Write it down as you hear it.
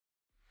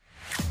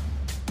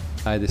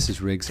Hi, this is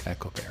Riggs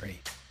Eckelberry,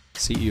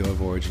 CEO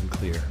of Origin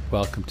Clear.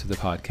 Welcome to the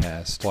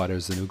podcast,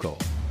 Water's the New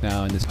Gold.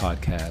 Now in this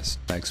podcast,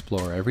 I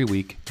explore every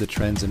week the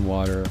trends in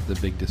water, the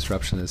big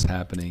disruption that's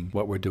happening,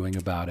 what we're doing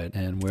about it,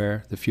 and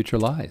where the future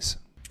lies.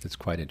 It's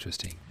quite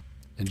interesting.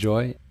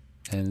 Enjoy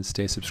and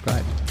stay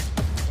subscribed.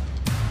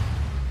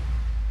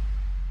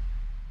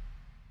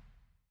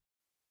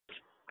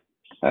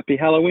 Happy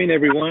Halloween,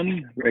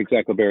 everyone. Riggs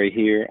Eckelberry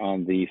here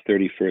on the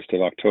 31st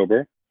of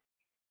October.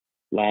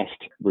 Last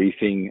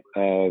briefing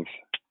of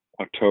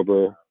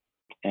October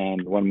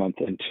and 1 month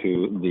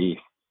into the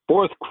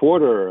fourth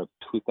quarter of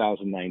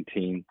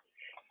 2019.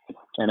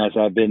 And as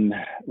I've been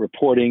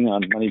reporting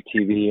on Money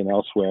TV and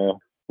elsewhere,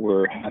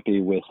 we're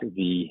happy with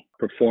the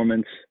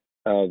performance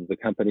of the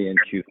company in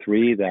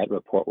Q3. That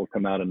report will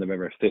come out on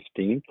November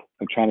 15th.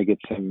 I'm trying to get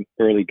some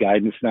early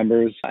guidance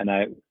numbers,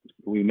 and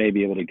we may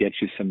be able to get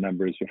you some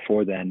numbers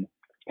before then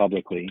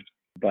publicly,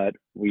 but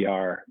we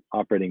are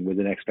operating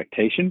within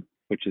expectation,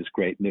 which is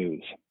great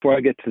news. Before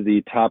I get to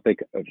the topic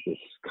of this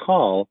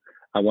call,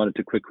 I wanted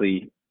to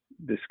quickly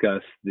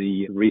discuss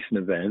the recent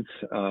events.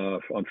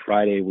 On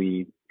Friday,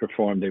 we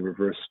performed a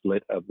reverse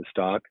split of the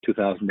stock,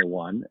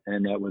 2001,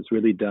 and that was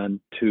really done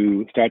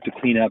to start to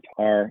clean up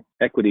our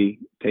equity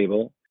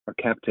table, our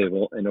cap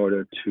table, in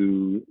order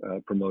to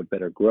promote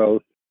better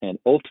growth. And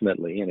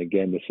ultimately, and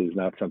again, this is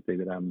not something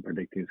that I'm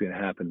predicting is going to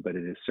happen, but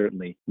it is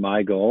certainly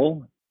my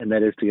goal, and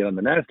that is to get on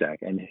the NASDAQ.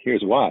 And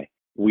here's why.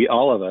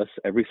 All of us,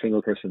 every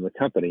single person in the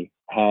company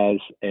has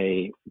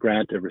a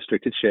grant of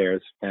restricted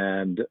shares,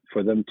 and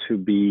for them to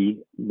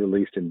be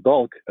released in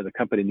bulk, the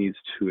company needs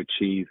to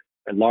achieve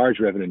a large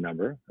revenue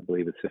number. I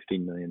believe it's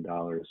 $15 million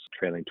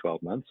trailing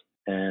 12 months,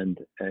 and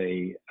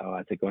I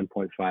think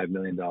 $1.5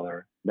 million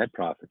net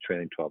profit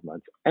trailing 12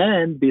 months,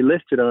 and be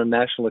listed on a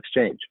national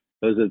exchange.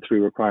 Those are the three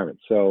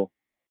requirements. So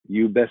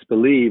you best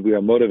believe we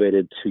are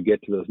motivated to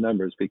get to those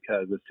numbers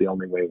because it's the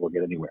only way we'll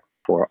get anywhere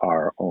for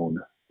our own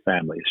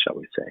families, shall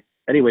we say.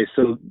 Anyway,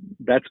 so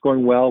that's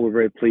going well. We're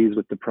very pleased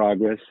with the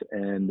progress,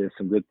 and there's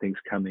some good things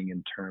coming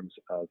in terms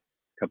of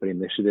company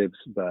initiatives,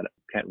 but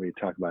can't really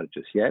talk about it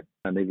just yet.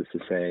 Needless to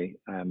say,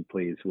 I'm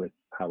pleased with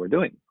how we're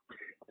doing.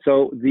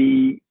 So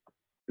the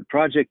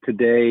project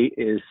today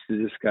is to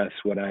discuss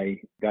what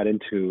I got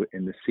into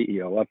in the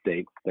CEO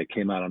update that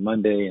came out on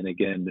Monday, and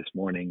again this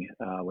morning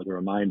with a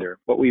reminder.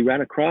 What we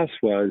ran across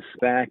was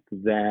the fact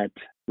that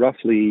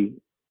roughly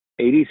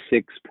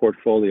 86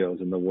 portfolios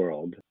in the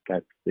world,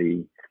 that's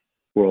the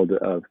world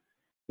of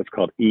what's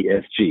called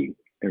ESG,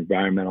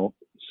 environmental,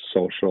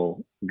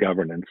 social,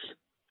 governance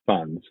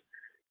funds.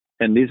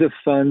 And these are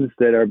funds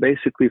that are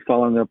basically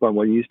following up on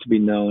what used to be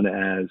known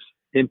as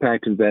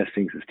impact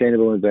investing,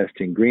 sustainable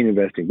investing, green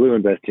investing, blue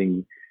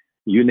investing,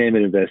 you name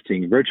it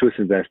investing, virtuous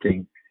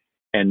investing,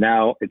 and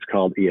now it's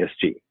called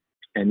ESG.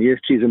 And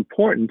ESG is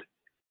important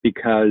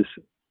because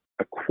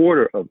a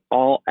quarter of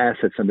all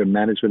assets under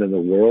management in the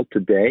world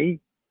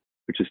today,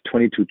 which is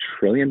 $22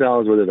 trillion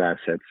worth of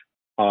assets,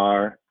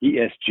 are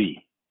ESG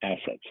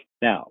assets.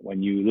 Now,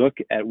 when you look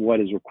at what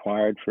is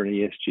required for an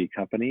ESG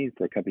company,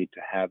 for a company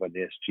to have an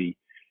ESG,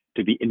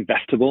 to be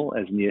investable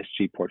as an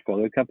ESG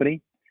portfolio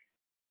company,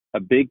 a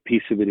big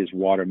piece of it is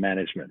water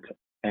management.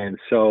 And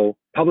so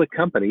public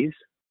companies,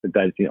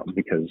 that,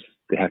 because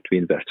they have to be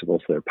investable,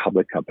 so they're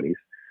public companies,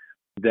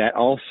 that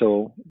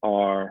also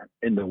are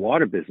in the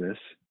water business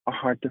are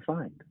hard to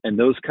find. And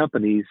those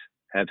companies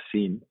have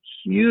seen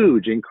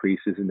huge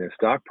increases in their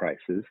stock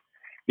prices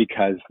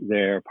because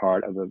they're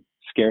part of a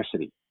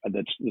scarcity.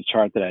 The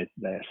chart that I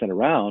sent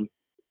around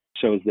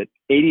shows that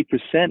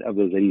 80% of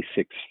those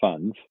 86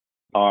 funds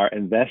are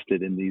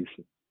invested in these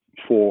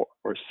 4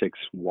 or 6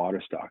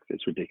 water stocks.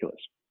 It's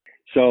ridiculous.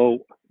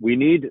 So we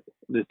need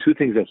the two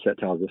things that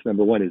tells us.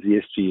 Number one is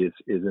ESG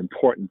is an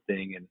important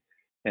thing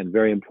and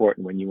very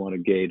important when you want to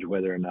gauge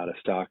whether or not a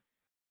stock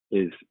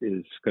is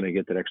going to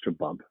get that extra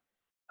bump.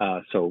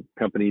 So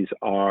companies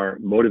are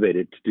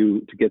motivated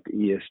to get the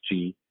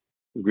ESG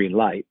green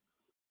light,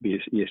 be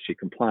ESG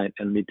compliant.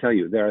 And let me tell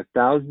you, there are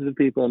thousands of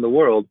people in the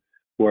world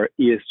who are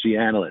ESG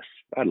analysts.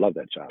 I love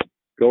that job.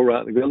 Go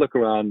look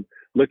around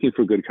looking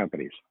for good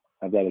companies.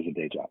 Have that as a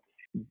day job.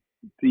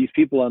 These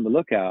people on the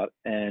lookout,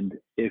 and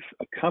if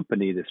a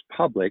company that's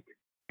public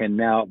can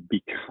now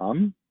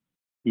become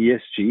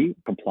ESG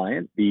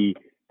compliant, be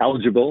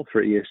eligible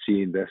for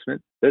ESG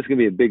investment, there's going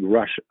to be a big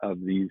rush of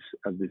these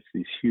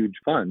huge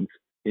funds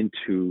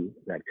into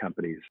that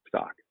company's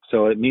stock.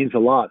 So it means a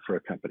lot for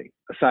a company.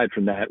 Aside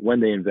from that, when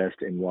they invest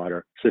in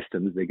water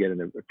systems, they get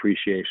an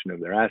appreciation of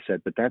their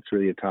asset, but that's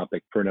really a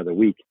topic for another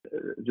week.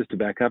 Just to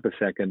back up a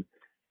second,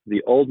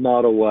 the old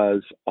model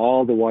was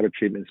all the water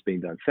treatments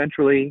being done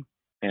centrally,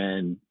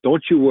 and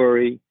don't you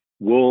worry,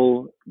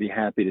 we'll be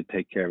happy to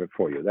take care of it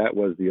for you. That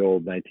was the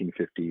old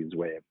 1950s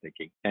way of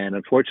thinking. And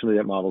unfortunately,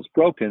 that model's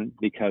broken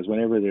because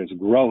whenever there's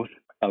growth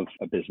of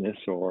a business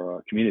or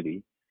a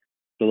community,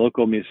 the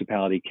local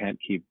municipality can't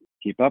keep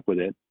up with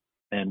it,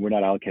 and we're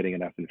not allocating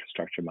enough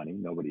infrastructure money.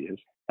 Nobody is.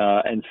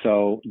 And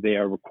so they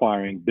are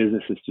requiring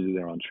businesses to do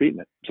their own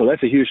treatment. So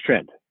that's a huge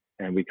trend.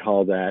 And we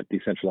call that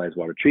decentralized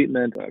water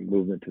treatment,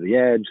 movement to the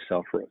edge,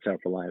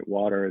 self-reliant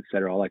water, et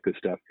cetera, all that good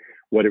stuff.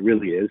 What it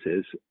really is,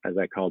 as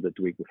I called it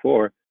the week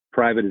before,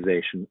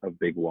 privatization of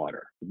big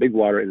water. Big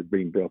water is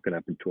being broken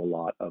up into a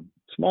lot of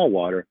small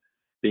water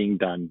being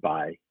done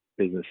by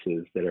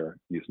businesses that are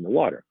using the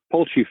water.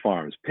 Poultry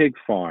farms, pig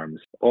farms,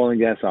 oil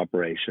and gas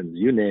operations,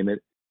 you name it.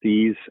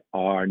 These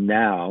are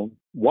now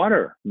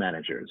water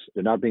managers.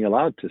 They're not being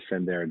allowed to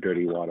send their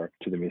dirty water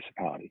to the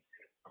municipality.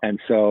 And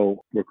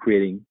so we're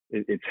creating,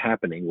 it's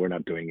happening. We're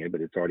not doing it,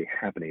 but it's already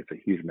happening. It's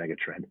a huge mega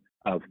trend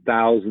of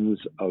thousands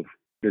of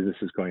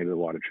businesses going into the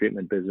water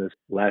treatment business.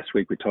 Last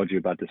week, we told you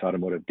about this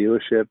automotive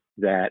dealership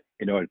that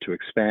in order to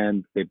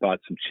expand, they bought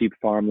some cheap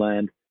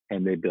farmland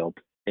and they built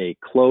a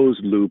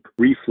closed loop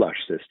reflush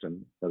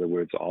system. In other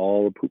words,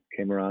 all the poop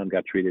came around,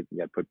 got treated, and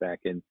got put back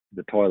in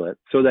the toilet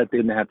so that they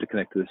didn't have to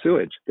connect to the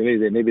sewage.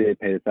 Maybe they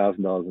paid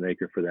 $1,000 an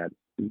acre for that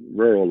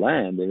rural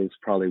land, and it's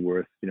probably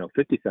worth,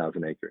 $50,000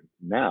 an acre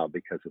now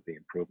because of the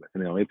improvement.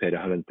 And they only paid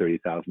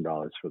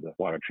 $130,000 for the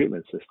water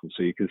treatment system.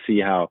 So you can see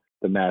how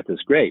the math is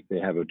great. They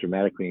have a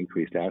dramatically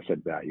increased asset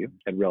value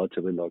at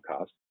relatively low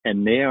cost,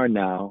 and they are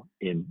now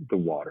in the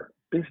water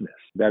business.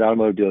 That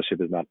automotive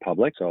dealership is not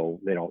public, so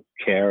they don't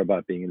care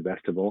about being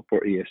investable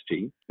for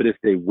ESG. But if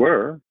they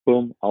were,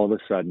 boom, all of a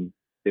sudden,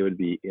 they would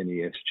be an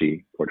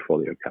ESG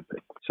portfolio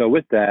company. So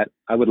with that,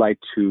 I would like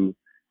to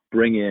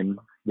bring in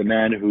the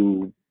man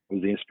who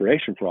was the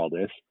inspiration for all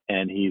this,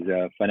 and he's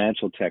a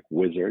financial tech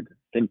wizard,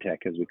 fintech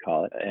as we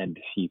call it, and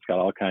he's got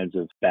all kinds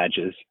of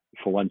badges.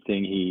 For one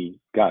thing,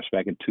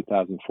 back in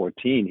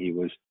 2014, he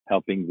was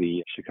helping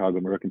the Chicago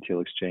Mercantile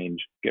Exchange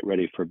get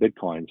ready for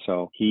Bitcoin.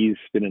 So he's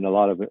been in a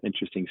lot of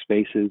interesting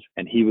spaces,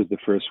 and he was the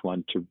first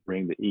one to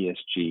bring the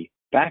ESG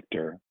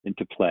factor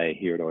into play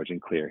here at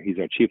Origin Clear. He's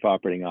our Chief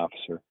Operating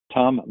Officer,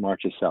 Tom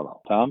Marchicello.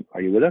 Tom,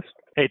 are you with us?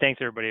 Hey, thanks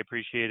everybody.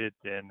 Appreciate it.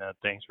 And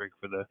thanks, Rick,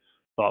 for the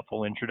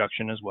thoughtful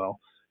introduction as well.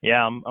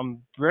 Yeah,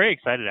 I'm very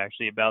excited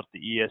actually about the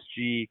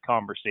ESG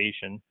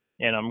conversation.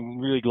 And I'm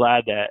really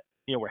glad that,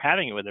 we're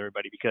having it with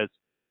everybody because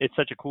it's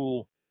such a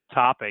cool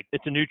topic.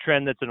 It's a new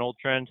trend that's an old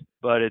trend,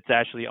 but it's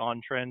actually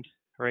on trend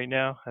right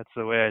now. That's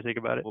the way I think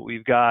about it. What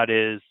we've got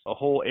is a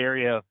whole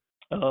area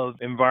of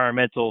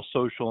environmental,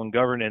 social, and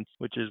governance,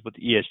 which is what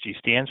the ESG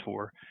stands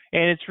for.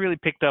 And it's really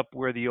picked up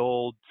where the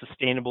old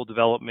sustainable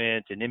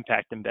development and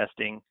impact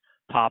investing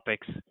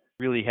topics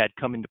really had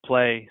come into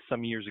play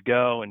some years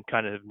ago and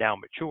kind of now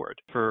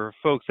matured. For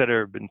folks that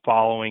have been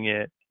following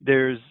it,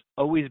 there's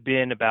always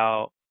been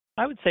about,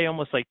 I would say,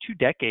 almost like 2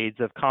 decades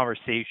of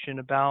conversation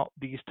about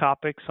these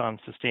topics on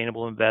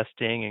sustainable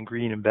investing and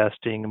green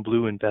investing and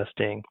blue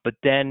investing. But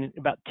then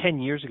about 10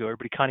 years ago,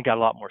 everybody kind of got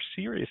a lot more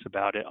serious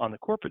about it on the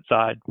corporate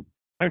side.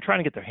 I'm trying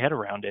to get their head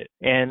around it.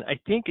 And I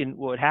think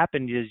what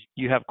happened is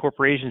you have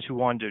corporations who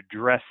wanted to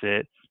address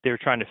it. They were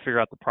trying to figure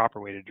out the proper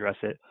way to address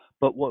it.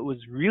 But what was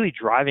really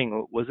driving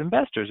it was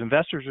investors.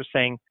 Investors were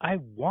saying, I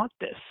want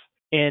this.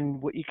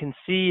 And what you can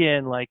see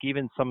in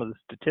even some of the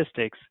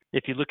statistics,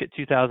 if you look at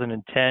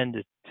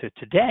 2010 to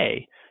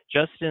today,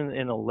 just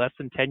in a less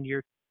than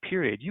 10-year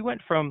period, you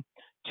went from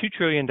 $2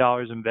 trillion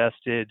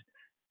invested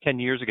 10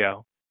 years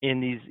ago in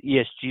these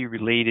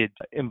ESG-related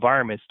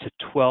environments to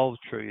 $12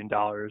 trillion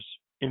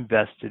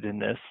invested in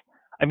this.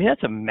 I mean,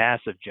 that's a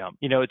massive jump.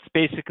 It's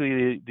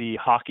basically the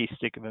hockey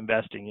stick of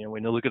investing.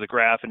 When you look at the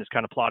graph and it's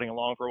kind of plodding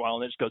along for a while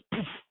and it just goes,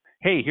 poof,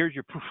 hey, here's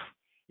your poof.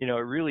 It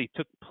really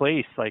took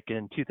place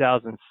in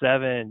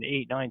 2007,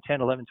 8, 9,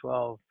 10, 11,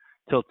 12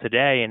 till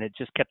today, and it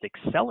just kept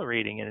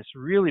accelerating, and it's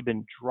really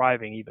been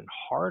driving even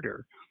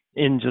harder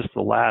in just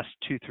the last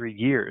 2-3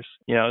 years.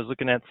 I was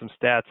looking at some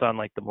stats on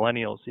the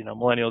millennials.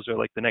 Millennials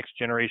are the next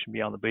generation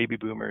beyond the baby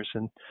boomers,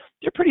 and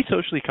they're pretty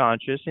socially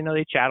conscious.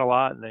 They chat a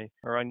lot, and they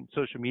are on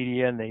social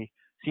media, and they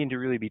seem to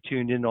really be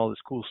tuned into all this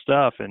cool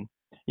stuff. And,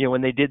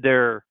 when they did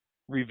their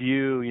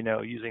review,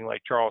 using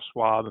Charles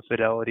Schwab and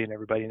Fidelity and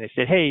everybody, and they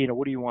said, hey,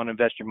 what do you want to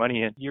invest your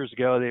money in? Years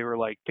ago, they were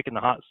picking the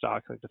hot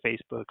stocks, the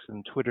Facebooks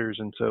and Twitters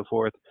and so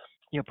forth.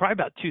 Probably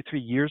about 2-3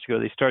 years ago,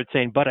 they started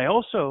saying, but I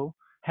also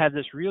have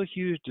this real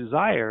huge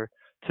desire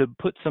to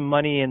put some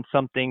money in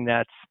something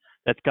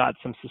that's got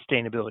some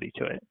sustainability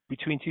to it.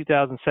 Between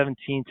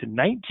 2017 to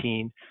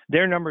 19,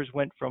 their numbers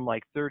went from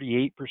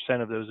 38%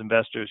 of those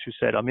investors who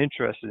said, I'm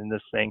interested in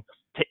this thing,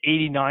 to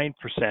 89%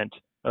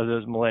 of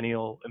those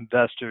millennial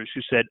investors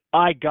who said,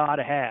 I got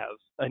to have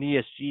an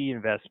ESG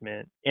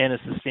investment and a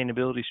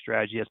sustainability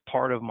strategy as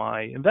part of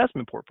my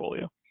investment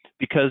portfolio.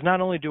 Because not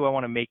only do I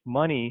want to make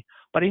money,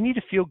 but I need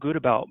to feel good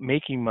about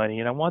making money.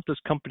 And I want those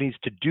companies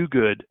to do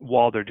good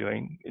while they're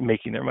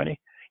making their money.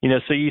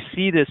 So you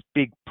see this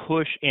big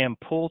push and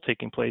pull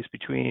taking place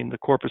between the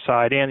corporate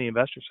side and the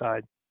investor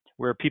side,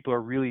 where people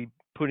are really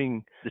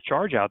putting the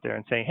charge out there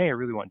and saying, hey, I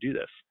really want to do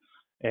this.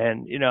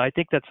 And, I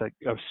think that's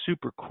a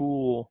super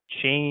cool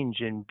change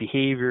in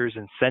behaviors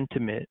and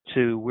sentiment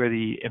to where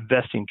the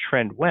investing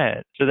trend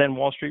went. So then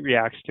Wall Street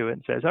reacts to it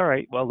and says, all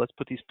right, well, let's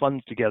put these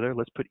funds together.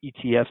 Let's put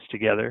ETFs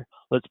together.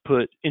 Let's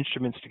put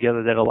instruments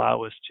together that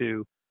allow us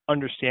to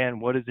understand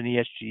what is an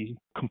ESG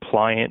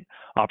compliant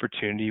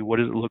opportunity. What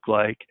does it look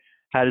like?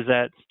 How does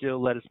that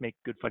still let us make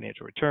good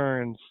financial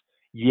returns,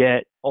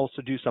 yet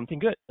also do something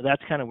good?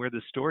 That's kind of where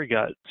the story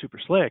got super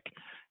slick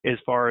as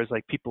far as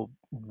like people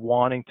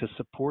wanting to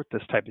support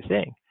this type of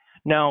thing.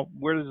 Now,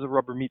 where does the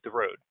rubber meet the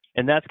road?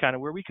 And that's kind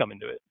of where we come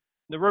into it.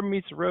 The rubber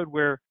meets the road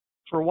where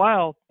for a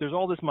while, there's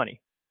all this money,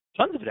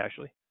 tons of it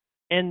actually,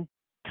 and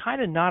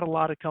kind of not a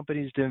lot of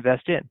companies to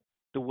invest in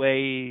the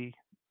way,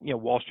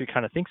 Wall Street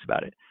kind of thinks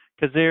about it,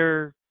 because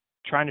they're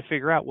trying to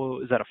figure out, well,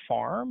 is that a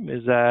farm?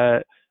 Is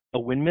that a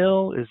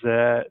windmill? Is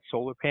that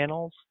solar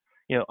panels?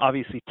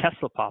 Obviously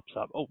Tesla pops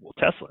up. Oh, well,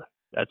 Tesla,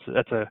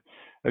 that's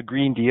a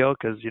green deal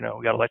because, we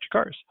got electric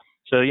cars.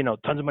 So,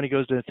 tons of money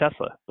goes to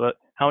Tesla, but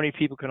how many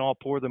people can all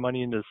pour their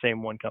money into the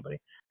same one company?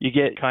 You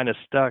get kind of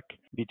stuck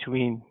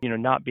between,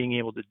 not being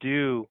able to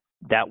do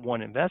that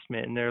one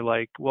investment. And they're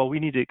like, well, we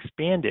need to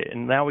expand it.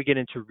 And now we get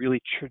into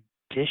really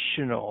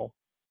traditional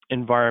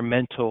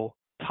environmental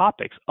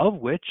topics, of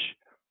which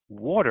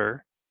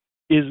water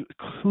is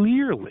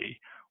clearly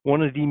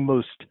one of the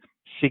most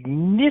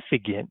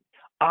significant,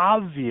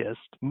 obvious,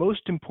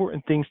 most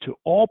important things to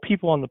all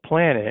people on the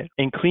planet.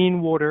 And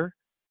clean water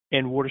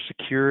and water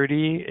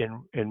security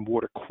and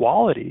water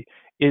quality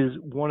is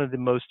one of the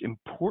most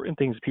important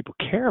things people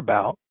care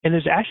about. And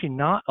there's actually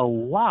not a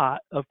lot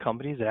of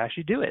companies that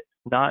actually do it,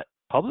 not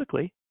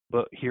publicly,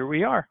 but here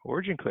we are,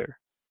 OriginClear.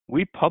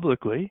 We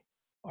publicly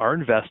are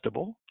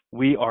investable.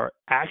 We are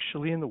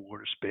actually in the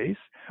water space.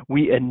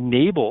 We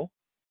enable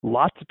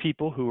lots of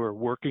people who are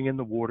working in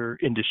the water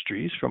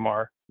industries, from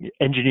our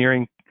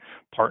engineering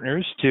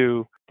partners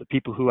to the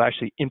people who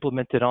actually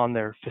implement it on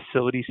their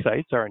facility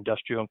sites, our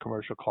industrial and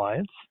commercial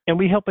clients. And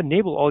we help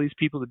enable all these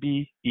people to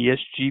be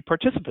ESG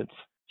participants.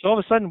 So all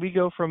of a sudden we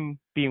go from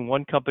being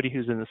one company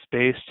who's in the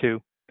space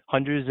to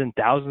hundreds and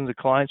thousands of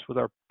clients with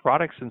our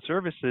products and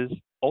services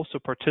also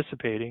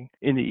participating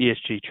in the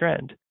ESG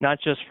trend, not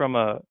just from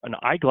an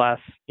eyeglass,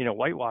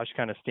 whitewash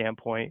kind of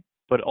standpoint,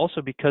 but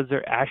also because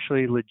they're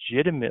actually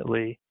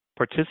legitimately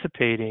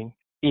participating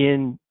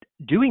in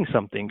doing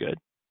something good.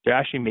 They're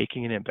actually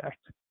making an impact.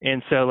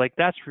 And so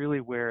that's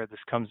really where this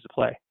comes to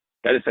play.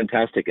 That is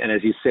fantastic. And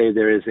as you say,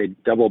 there is a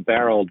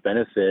double-barreled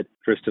benefit.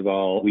 First of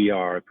all, we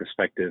are a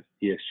prospective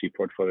ESG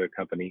portfolio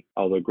company,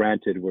 although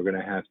granted, we're going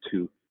to have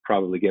to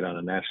probably get on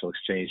a national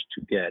exchange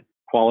to get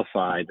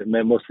qualified. And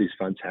most of these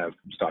funds have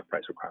stock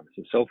price requirements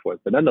and so forth.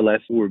 But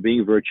nonetheless, we're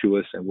being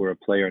virtuous and we're a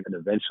player in an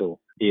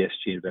eventual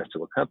ESG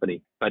investable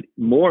company. But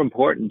more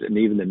important, and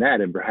even than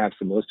that, and perhaps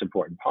the most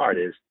important part,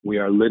 is we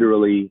are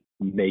literally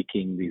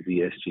making these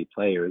ESG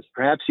players.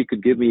 Perhaps you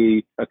could give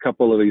me a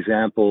couple of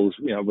examples,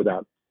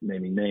 without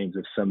naming names,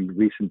 of some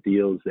recent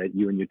deals that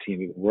you and your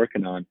team have been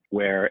working on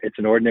where it's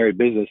an ordinary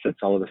business that's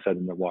all of a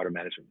sudden the water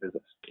management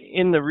business.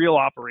 In the real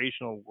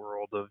operational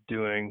world of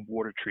doing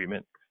water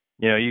treatment,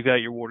 you got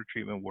your water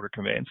treatment, water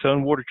conveyance. So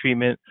in water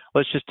treatment,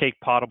 let's just take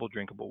potable,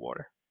 drinkable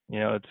water.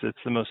 It's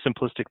the most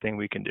simplistic thing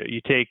we can do.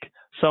 You take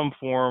some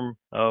form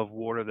of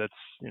water that's,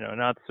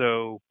 not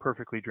so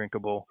perfectly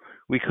drinkable.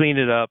 We clean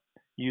it up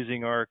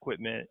using our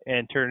equipment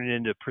and turn it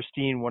into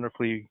pristine,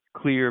 wonderfully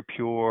clear,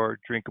 pure,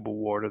 drinkable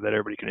water that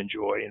everybody can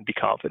enjoy and be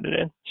confident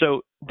in.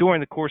 So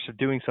during the course of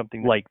doing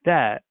something like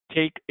that,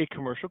 take a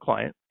commercial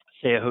client,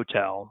 say a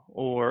hotel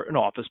or an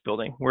office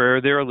building,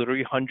 where there are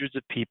literally hundreds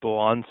of people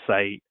on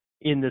site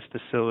in this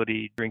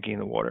facility drinking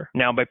the water.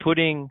 Now, by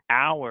putting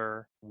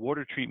our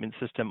water treatment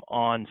system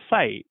on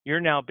site, you're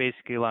now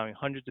basically allowing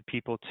hundreds of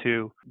people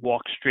to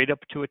walk straight up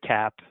to a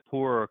tap,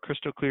 pour a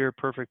crystal clear,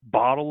 perfect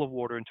bottle of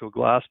water into a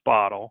glass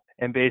bottle,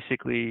 and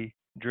basically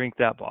drink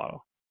that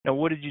bottle. Now,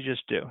 what did you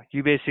just do?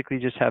 You basically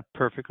just have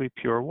perfectly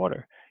pure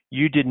water.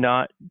 You did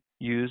not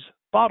use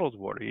bottled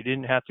water. You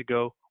didn't have to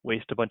go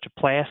waste a bunch of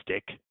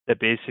plastic that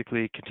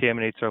basically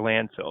contaminates our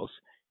landfills.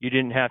 You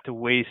didn't have to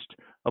waste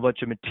a bunch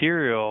of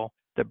material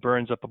that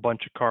burns up a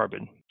bunch of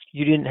carbon.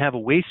 You didn't have a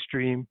waste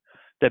stream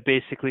that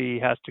basically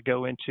has to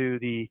go into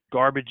the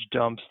garbage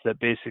dumps that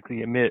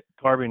basically emit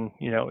carbon,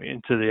 into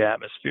the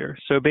atmosphere.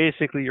 So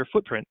basically your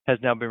footprint has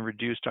now been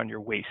reduced on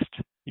your waste.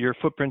 Your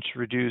footprint's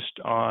reduced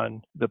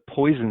on the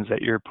poisons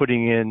that you're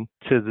putting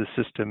into the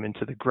system,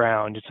 into the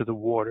ground, into the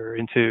water,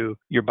 into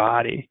your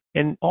body.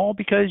 And all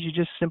because you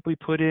just simply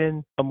put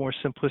in a more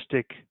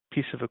simplistic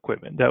piece of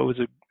equipment.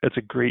 That's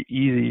a great,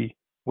 easy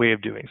way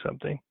of doing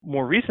something.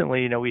 More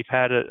recently, we've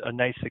had a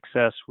nice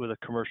success with a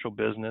commercial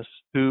business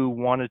who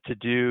wanted to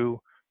do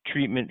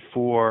treatment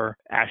for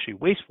actually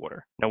wastewater.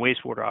 Now,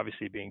 wastewater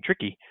obviously being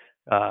tricky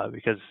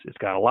because it's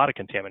got a lot of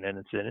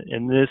contaminants in it.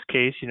 In this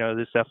case,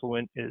 this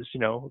effluent is,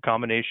 a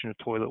combination of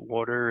toilet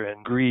water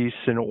and grease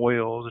and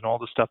oils and all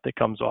the stuff that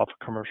comes off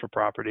a commercial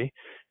property.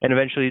 And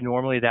eventually,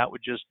 normally that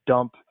would just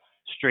dump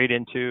straight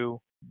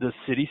into the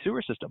city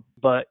sewer system.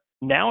 But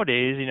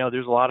nowadays,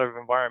 there's a lot of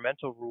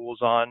environmental rules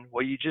on,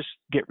 well, you just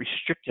get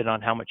restricted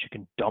on how much you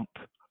can dump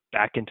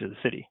back into the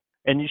city.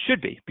 And you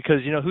should be, because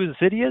who the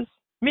city is?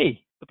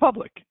 Me, the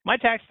public. My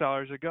tax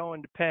dollars are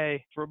going to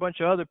pay for a bunch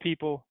of other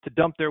people to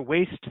dump their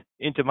waste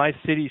into my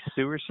city's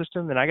sewer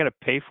system, and I got to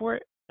pay for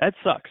it? That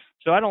sucks.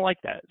 So I don't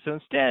like that. So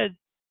instead,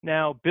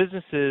 now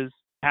businesses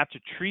have to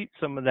treat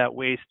some of that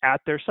waste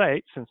at their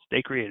site since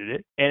they created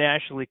it and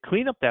actually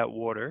clean up that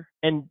water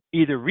and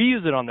either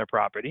reuse it on their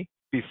property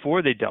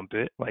before they dump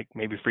it, like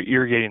maybe for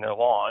irrigating their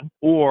lawn,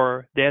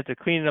 or they have to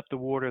clean up the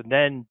water and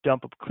then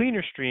dump a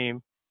cleaner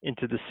stream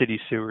into the city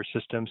sewer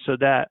system so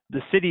that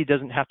the city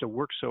doesn't have to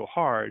work so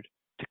hard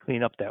to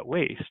clean up that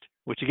waste,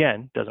 which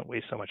again doesn't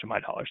waste so much of my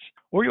dollars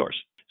or yours.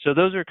 So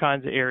those are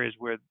kinds of areas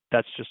where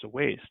that's just a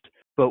waste.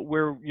 But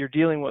where you're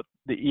dealing with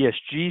the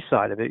ESG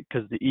side of it,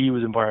 because the E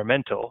was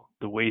environmental,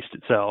 the waste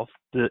itself,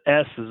 the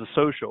S is the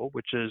social,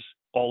 which is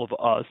all of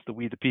us, the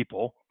we the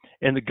people,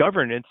 and the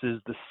governance is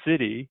the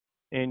city,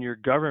 and your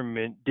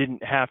government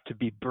didn't have to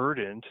be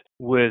burdened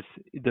with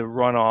the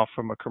runoff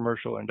from a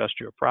commercial or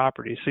industrial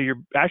property. So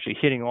you're actually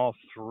hitting all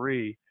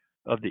three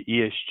of the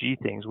ESG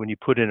things when you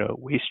put in a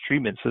waste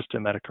treatment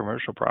system at a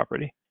commercial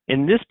property.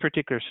 In this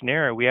particular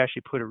scenario, we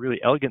actually put a really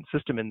elegant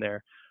system in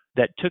there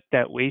that took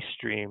that waste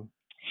stream,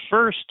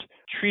 first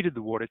treated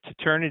the water to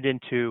turn it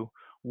into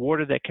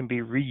water that can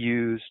be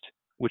reused,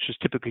 which is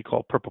typically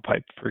called purple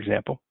pipe, for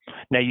example.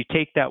 Now you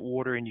take that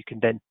water and you can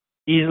then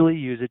easily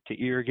use it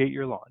to irrigate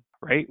your lawn,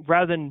 right?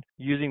 Rather than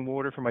using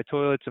water for my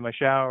toilets and my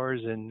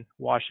showers and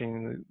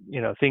washing,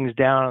 things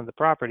down on the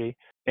property,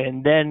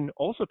 and then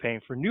also paying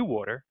for new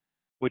water,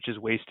 which is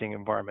wasting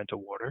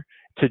environmental water,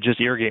 to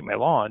just irrigate my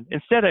lawn.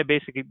 Instead, I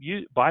basically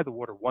buy the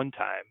water one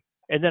time,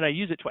 and then I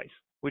use it twice,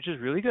 which is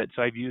really good.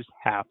 So I've used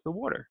half the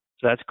water.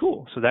 So that's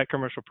cool. So that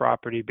commercial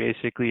property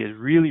basically has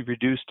really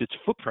reduced its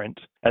footprint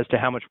as to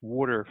how much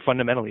water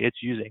fundamentally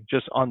it's using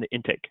just on the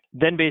intake.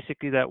 Then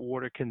basically that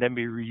water can then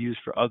be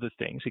reused for other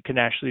things. It can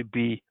actually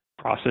be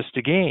processed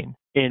again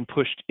and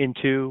pushed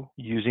into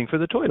using for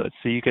the toilets.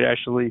 So you could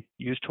actually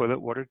use toilet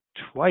water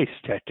twice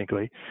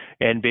technically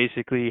and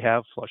basically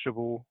have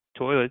flushable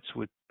toilets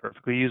with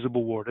perfectly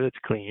usable water that's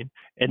clean.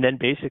 And then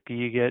basically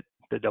you get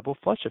the double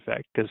flush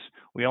effect, because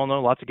we all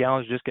know lots of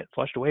gallons just get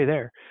flushed away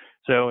there.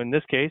 So in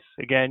this case,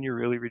 again, you're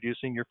really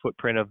reducing your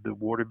footprint of the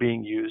water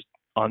being used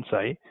on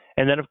site.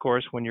 And then, of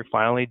course, when you're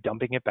finally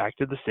dumping it back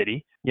to the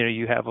city,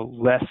 you have a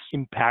less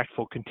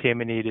impactful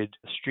contaminated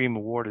stream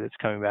of water that's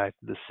coming back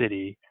to the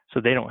city. So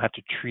they don't have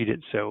to treat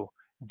it so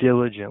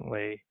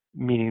diligently,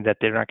 meaning that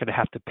they're not going to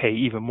have to pay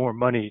even more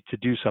money to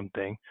do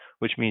something,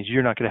 which means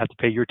you're not going to have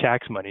to pay your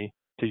tax money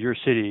to your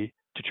city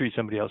to treat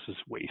somebody else's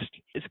waste.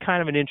 It's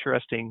kind of an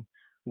interesting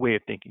way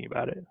of thinking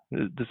about it.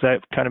 Does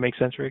that kind of make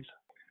sense, Riggs?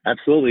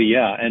 Absolutely,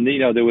 yeah. And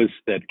there was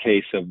that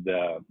case of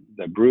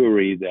the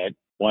brewery that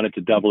wanted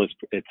to double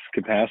its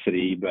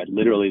capacity, but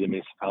literally the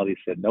municipality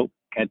said nope,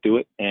 can't do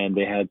it, and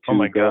they had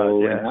to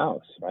go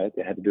in-house, right?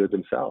 They had to do it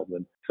themselves.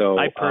 And so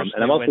I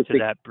personally went to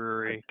that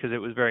brewery because it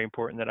was very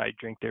important that I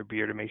drink their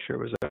beer to make sure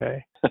it was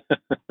okay.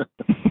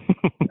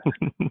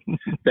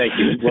 Thank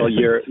you. Well,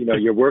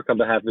 your work on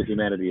behalf of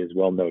humanity is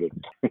well noted.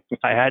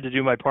 I had to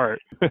do my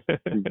part.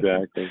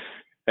 Exactly.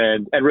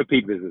 And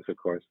repeat visits, of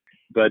course.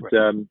 But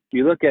right.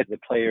 You look at the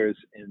players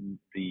in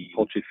the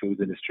poultry foods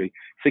industry,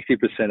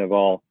 60% of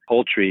all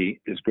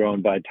poultry is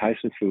grown by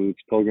Tyson Foods,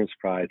 Pilgrim's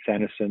Pride,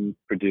 Sanderson,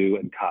 Perdue,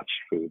 and Koch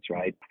Foods,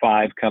 right?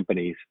 5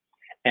 companies.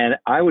 And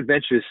I would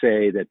venture to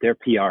say that their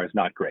PR is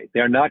not great.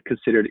 They're not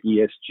considered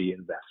ESG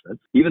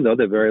investments, even though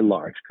they're very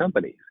large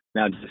companies.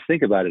 Now, just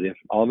think about it. If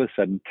all of a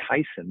sudden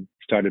Tyson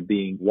started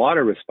being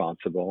water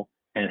responsible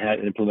and had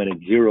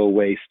implemented zero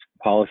waste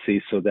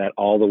policies so that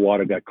all the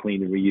water got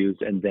cleaned and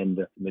reused, and then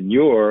the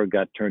manure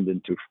got turned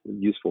into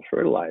useful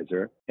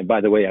fertilizer. And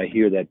by the way, I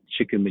hear that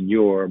chicken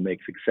manure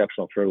makes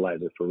exceptional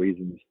fertilizer for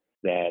reasons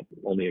that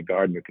only a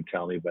gardener can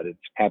tell me, but it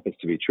happens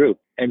to be true.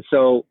 And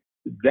so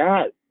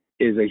that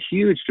is a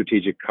huge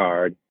strategic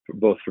card for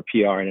both for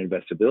PR and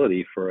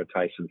investability for a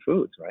Tyson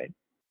Foods, right?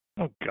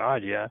 Oh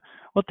God, yeah.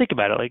 Well, think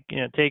about it. Like,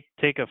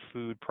 take a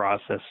food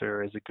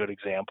processor as a good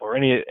example, or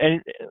any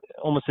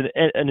almost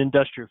an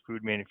industrial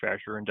food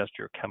manufacturer,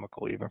 industrial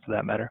chemical, even for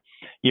that matter.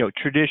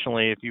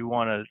 Traditionally, if you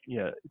want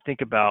to,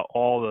 think about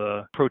all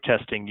the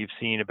protesting you've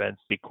seen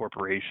against big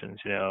corporations.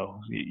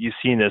 You've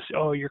seen this.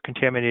 Oh, you're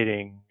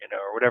contaminating,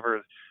 or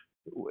whatever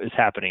is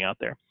happening out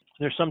there.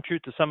 There's some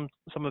truth to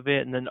some of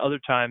it, and then other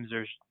times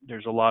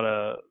there's a lot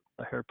of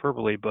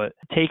hyperbole. But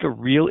take a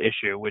real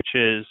issue, which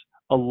is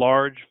a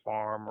large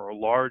farm or a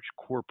large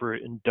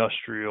corporate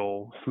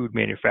industrial food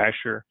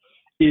manufacturer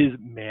is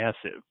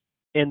massive.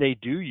 And they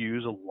do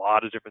use a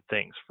lot of different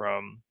things,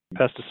 from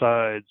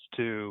pesticides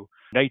to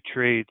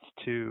nitrates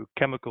to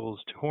chemicals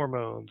to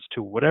hormones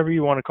to whatever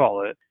you want to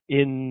call it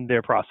in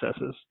their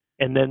processes.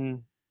 And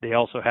then they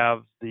also have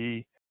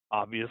the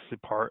obviously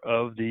part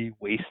of the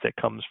waste that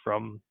comes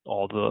from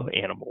all the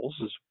animals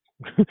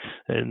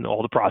and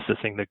all the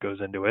processing that goes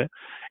into it.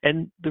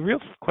 And the real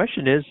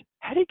question is,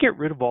 how do you get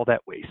rid of all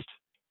that waste?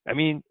 I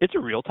mean, it's a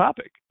real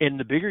topic. And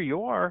the bigger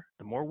you are,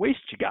 the more waste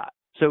you got.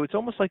 So it's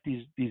almost like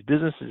these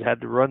businesses had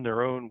to run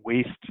their own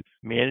waste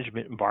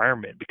management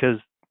environment, because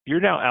you're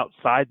now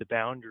outside the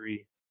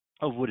boundary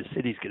of what a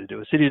city's going to do.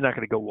 A city's not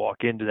going to go walk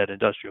into that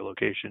industrial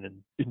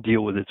location and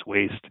deal with its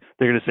waste.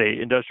 They're going to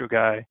say, industrial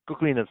guy, go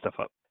clean that stuff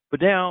up.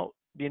 But now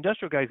the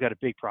industrial guy's got a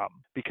big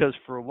problem, because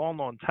for a long,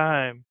 long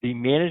time, the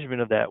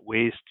management of that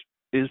waste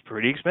is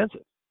pretty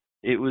expensive.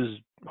 It was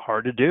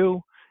hard to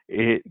do.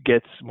 It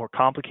gets more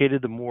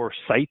complicated the more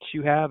sites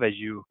you have as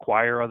you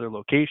acquire other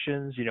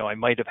locations. I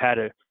might have had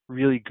a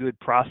really good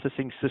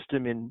processing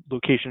system in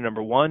location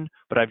number 1,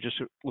 but I've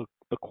just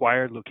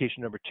acquired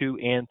location number 2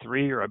 and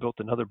 3, or I built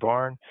another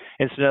barn.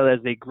 And so now as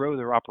they grow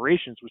their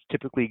operations, which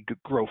typically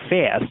grow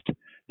fast,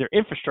 their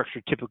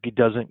infrastructure typically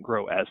doesn't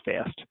grow as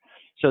fast.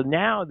 So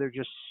now they're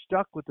just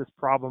stuck with this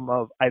problem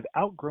of, I've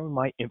outgrown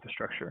my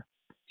infrastructure.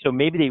 So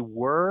maybe they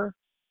were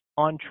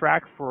on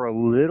track for a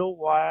little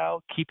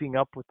while, keeping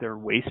up with their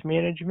waste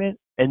management,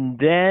 and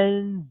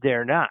then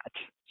they're not.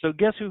 So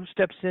guess who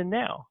steps in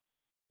now?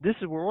 This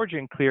is where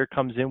OriginClear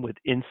comes in with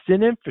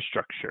instant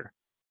infrastructure.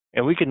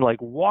 And we can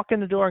walk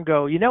in the door and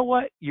go, you know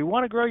what? You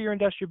want to grow your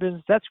industrial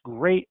business? That's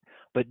great,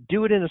 but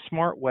do it in a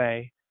smart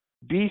way.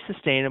 Be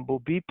sustainable,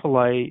 be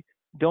polite,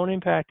 don't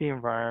impact the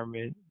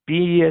environment,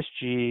 be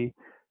ESG.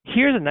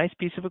 Here's a nice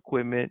piece of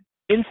equipment,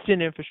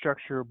 instant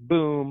infrastructure,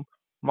 boom,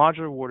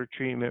 modular water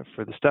treatment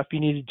for the stuff you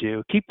need to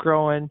do. Keep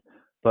growing,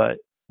 but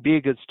be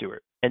a good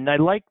steward. And I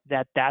like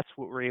that that's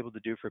what we're able to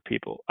do for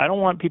people. I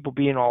don't want people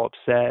being all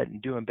upset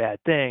and doing bad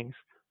things,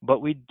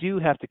 but we do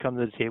have to come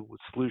to the table with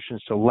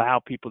solutions to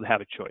allow people to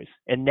have a choice.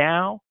 And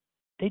now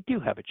they do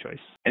have a choice.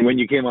 And when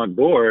you came on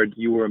board,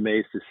 you were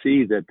amazed to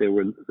see that there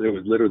was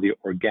literally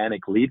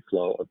organic lead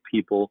flow of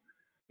people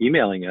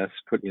emailing us,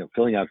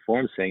 filling out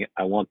forms saying,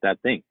 I want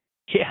that thing.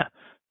 Yeah,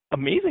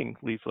 amazing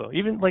lead flow.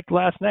 Even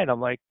last night,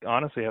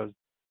 honestly, I was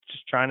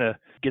just trying to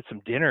get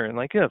some dinner and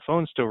the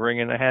phone's still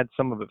ringing. I had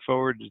some of it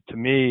forwarded to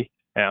me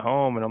at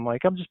home and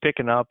I'm just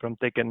picking up and I'm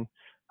thinking,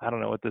 I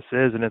don't know what this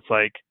is. And it's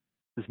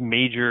this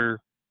major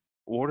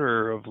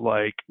order of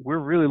we're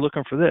really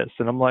looking for this.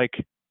 And I'm like,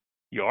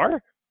 you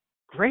are?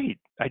 Great.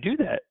 I do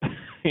that.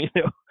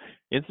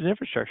 Instant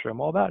infrastructure.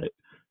 I'm all about it.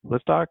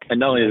 Let's talk. And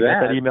not only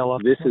that email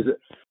this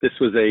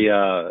was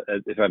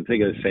if I'm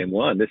thinking of the same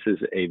one, this is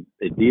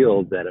a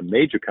deal that a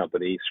major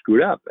company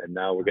screwed up and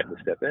now we're getting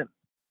to step in.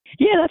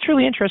 Yeah, that's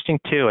really interesting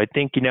too. I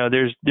think,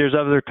 there's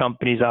other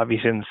companies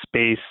obviously in the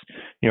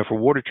space, for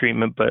water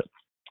treatment, but,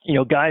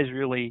 guys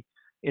really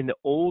in the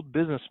old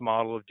business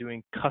model of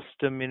doing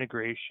custom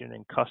integration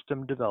and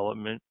custom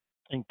development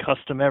and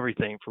custom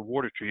everything for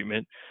water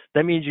treatment,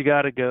 that means you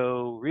got to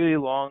go really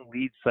long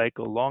lead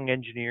cycle, long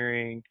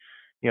engineering,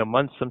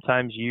 months,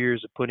 sometimes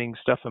years of putting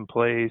stuff in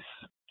place,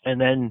 and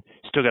then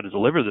still got to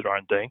deliver the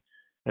darn thing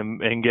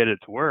and get it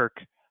to work.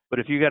 But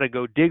if you got to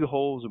go dig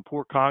holes and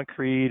pour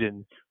concrete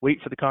and wait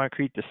for the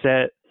concrete to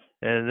set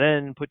and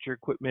then put your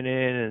equipment in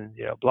and,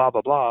 blah,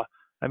 blah, blah,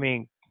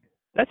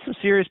 that's some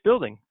serious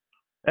building.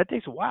 That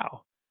takes a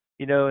while,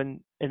 and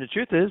the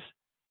truth is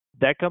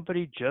that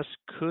company just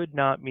could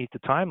not meet the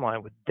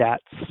timeline with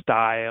that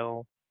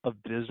style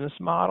of business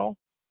model,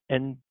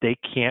 and they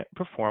can't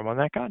perform on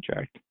that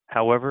contract.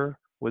 However,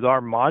 with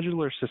our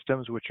modular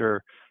systems, which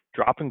are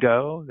drop and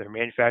go, they're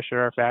manufactured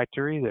at our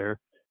factory, they're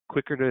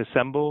quicker to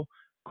assemble,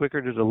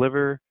 quicker to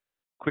deliver,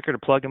 quicker to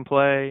plug and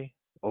play,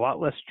 a lot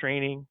less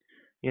training.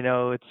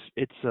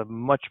 It's a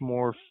much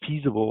more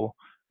feasible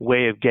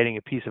way of getting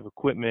a piece of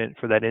equipment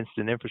for that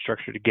instant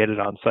infrastructure to get it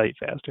on site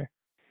faster.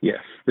 Yes,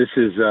 this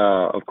is,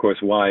 of course,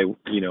 why,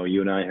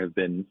 you and I have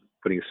been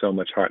putting so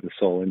much heart and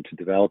soul into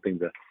developing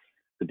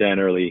the Dan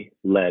Early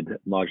led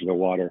modular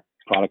water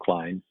product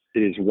line. It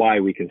is why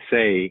we can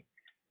say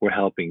we're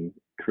helping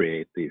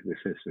create this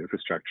instant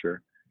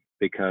infrastructure,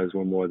 because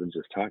we're more than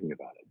just talking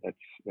about it.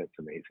 That's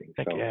amazing.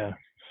 Heck so, yeah.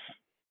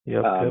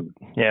 Yep.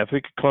 Yeah, if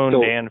we could clone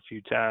Dan a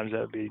few times,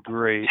 that would be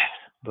great.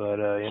 But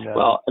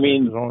well,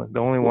 there's the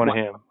only one of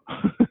him.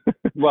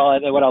 Well,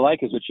 and what I like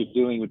is what you're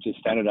doing, which is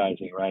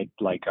standardizing, right?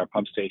 Like our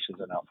pump stations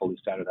are now fully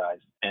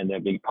standardized and they're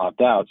being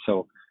popped out.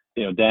 So,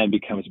 Dan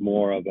becomes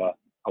more of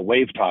a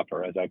wave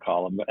topper, as I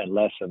call him, and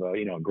less of a,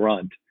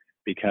 grunt,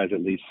 because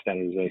at least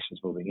standardization is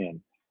moving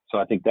in. So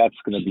I think that's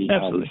going to be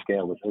how we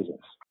scale the business.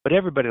 But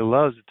everybody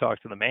loves to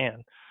talk to the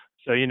man.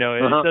 So,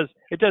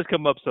 it does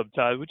come up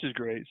sometimes, which is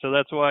great. So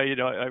that's why,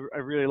 I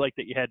really like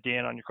that you had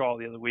Dan on your call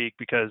the other week,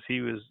 because he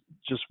was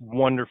just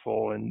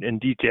wonderful and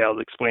detailed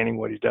explaining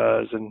what he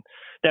does. And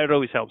that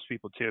always helps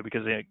people too,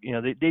 because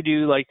they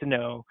do like to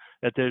know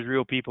that there's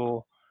real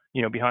people,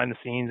 behind the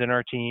scenes in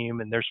our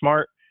team, and they're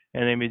smart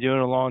and they've been doing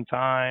it a long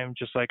time,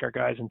 just like our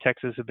guys in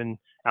Texas have been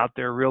out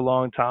there a real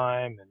long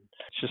time. And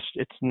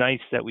it's nice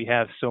that we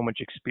have so much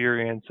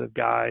experience of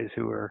guys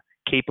who are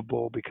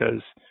capable,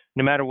 because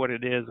no matter what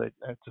it is,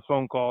 it's a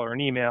phone call or an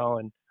email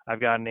and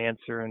I've got an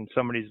answer, and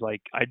somebody's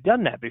like, I've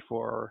done that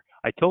before, or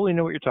I totally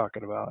know what you're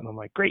talking about. And I'm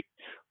like, great,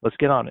 let's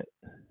get on it.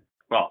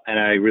 Well, and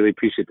I really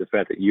appreciate the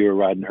fact that you're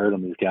riding herd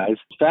on these guys.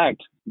 In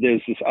fact,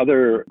 there's this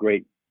other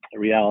great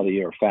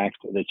reality or fact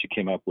that you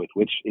came up with,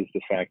 which is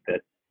the fact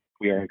that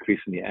we are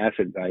increasing the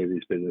asset value of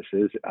these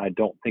businesses. I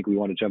don't think we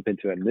want to jump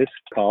into it in this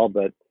call,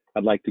 but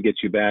I'd like to get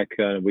you back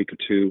in a week or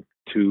two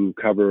to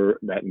cover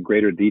that in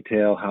greater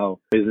detail, how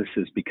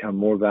businesses become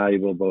more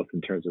valuable, both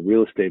in terms of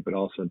real estate, but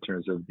also in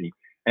terms of the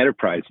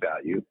enterprise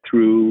value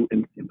through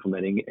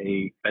implementing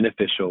a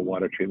beneficial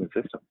water treatment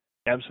system.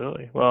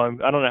 Absolutely. Well,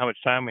 I don't know how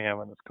much time we have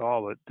on this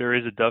call, but there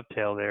is a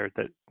dovetail there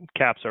that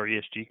caps our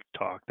ESG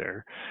talk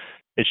there.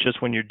 It's just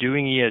when you're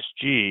doing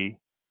ESG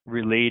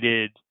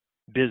related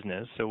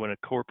business, so when a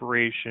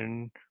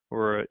corporation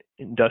or an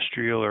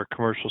industrial or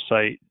commercial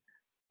site,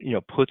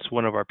 puts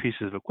one of our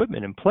pieces of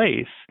equipment in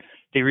place,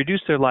 they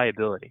reduce their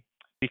liability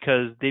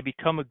because they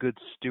become a good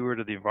steward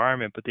of the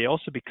environment, but they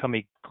also become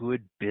a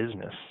good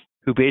business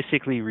who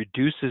basically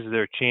reduces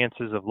their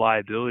chances of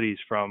liabilities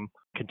from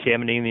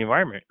contaminating the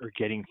environment or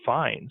getting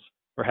fines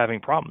or having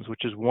problems,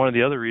 which is one of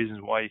the other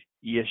reasons why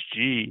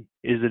ESG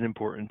is an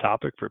important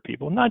topic for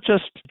people, not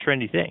just a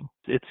trendy thing.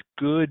 It's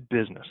good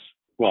business.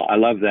 Well, I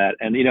love that.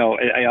 And,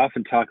 I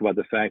often talk about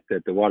the fact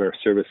that the water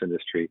service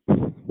industry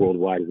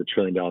worldwide is $1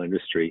 trillion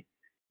industry,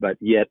 but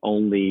yet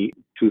only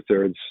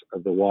 2/3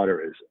 of the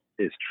water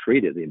is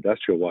treated, the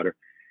industrial water.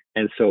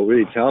 And so it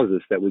really tells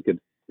us that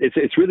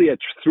it's really a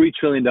 $3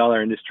 trillion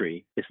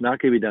industry. It's not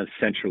going to be done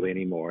centrally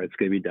anymore. It's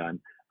going to be done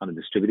on a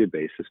distributed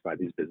basis by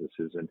these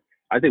businesses. And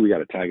I think we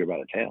got a tiger by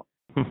the tail.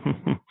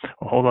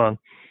 Hold on.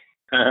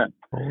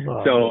 Hold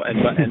on. So, and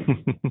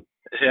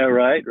yeah,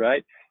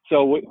 right.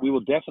 So we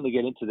will definitely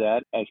get into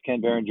that. As Ken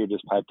Berenger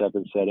just piped up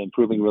and said,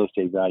 improving real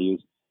estate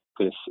values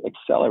could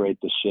accelerate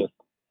the shift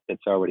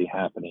that's already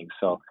happening.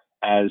 So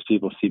as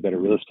people see better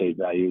real estate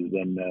values,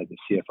 then the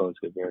CFOs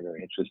get very,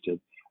 very interested.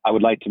 I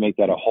would like to make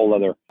that a whole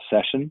other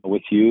session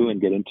with you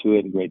and get into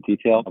it in great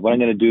detail. What I'm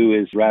going to do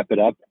is wrap it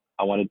up.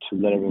 I wanted to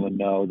let everyone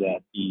know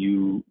that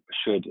you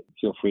should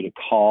feel free to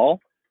call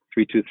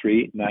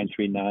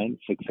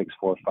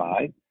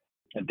 323-939-6645.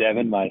 And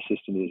Devin, my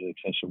assistant, is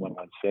extension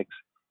 116.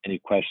 Any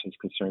questions,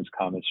 concerns,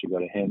 comments, you go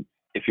to him.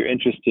 If you're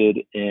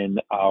interested in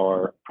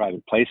our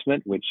private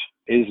placement, which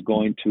is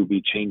going to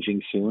be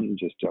changing soon,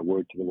 just a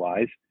word to the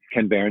wise,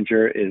 Ken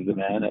Berenger is the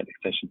man at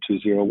extension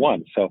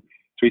 201. So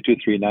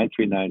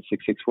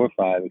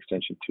 323-939-6645,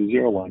 extension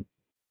 201.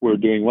 We're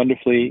doing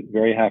wonderfully,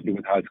 very happy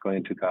with how it's going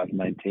in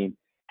 2019.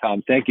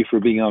 Tom, thank you for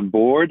being on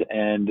board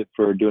and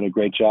for doing a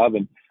great job.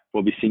 And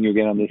we'll be seeing you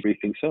again on this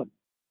briefing soon.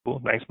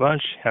 Cool. Thanks a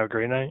bunch. Have a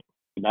great night.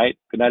 Good night.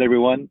 Good night,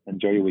 everyone.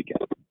 Enjoy your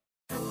weekend.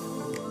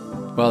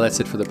 Well, that's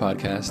it for the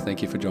podcast.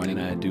 Thank you for joining.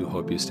 I do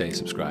hope you stay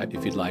subscribed.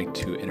 If you'd like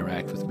to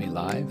interact with me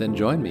live, then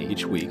join me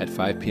each week at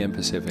 5 p.m.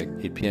 Pacific,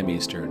 8 p.m.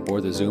 Eastern,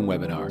 or the Zoom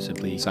webinar.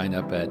 Simply sign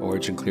up at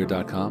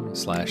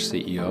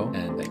originclear.com/CEO,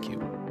 and thank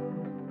you.